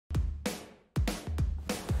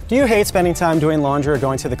Do you hate spending time doing laundry or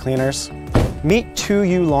going to the cleaners? Meet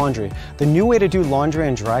 2ULaundry, the new way to do laundry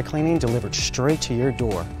and dry cleaning delivered straight to your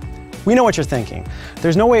door. We know what you're thinking.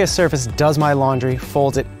 There's no way a service does my laundry,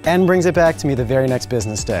 folds it, and brings it back to me the very next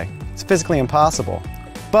business day. It's physically impossible.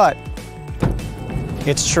 But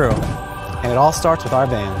it's true, and it all starts with our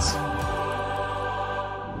vans.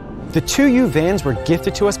 The 2U vans were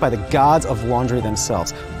gifted to us by the gods of laundry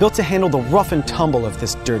themselves, built to handle the rough and tumble of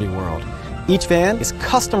this dirty world. Each van is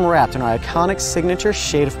custom wrapped in our iconic signature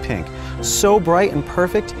shade of pink, so bright and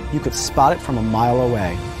perfect you could spot it from a mile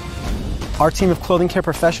away. Our team of clothing care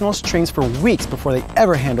professionals trains for weeks before they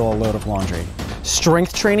ever handle a load of laundry.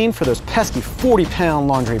 Strength training for those pesky 40-pound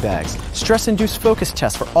laundry bags, stress-induced focus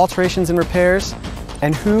tests for alterations and repairs,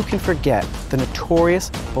 and who can forget the notorious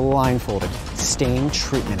blindfolded stain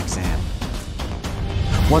treatment exam.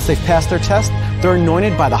 Once they've passed their test, they're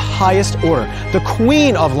anointed by the highest order, the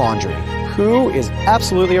Queen of Laundry, who is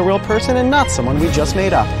absolutely a real person and not someone we just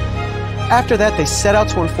made up. After that, they set out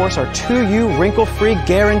to enforce our 2U wrinkle-free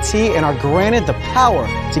guarantee and are granted the power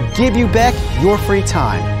to give you back your free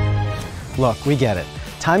time. Look, we get it.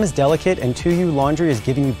 Time is delicate, and 2ULaundry is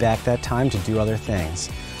giving you back that time to do other things.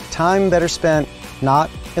 Time better spent not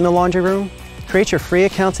in the laundry room. Create your free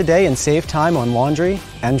account today and save time on laundry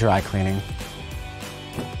and dry cleaning.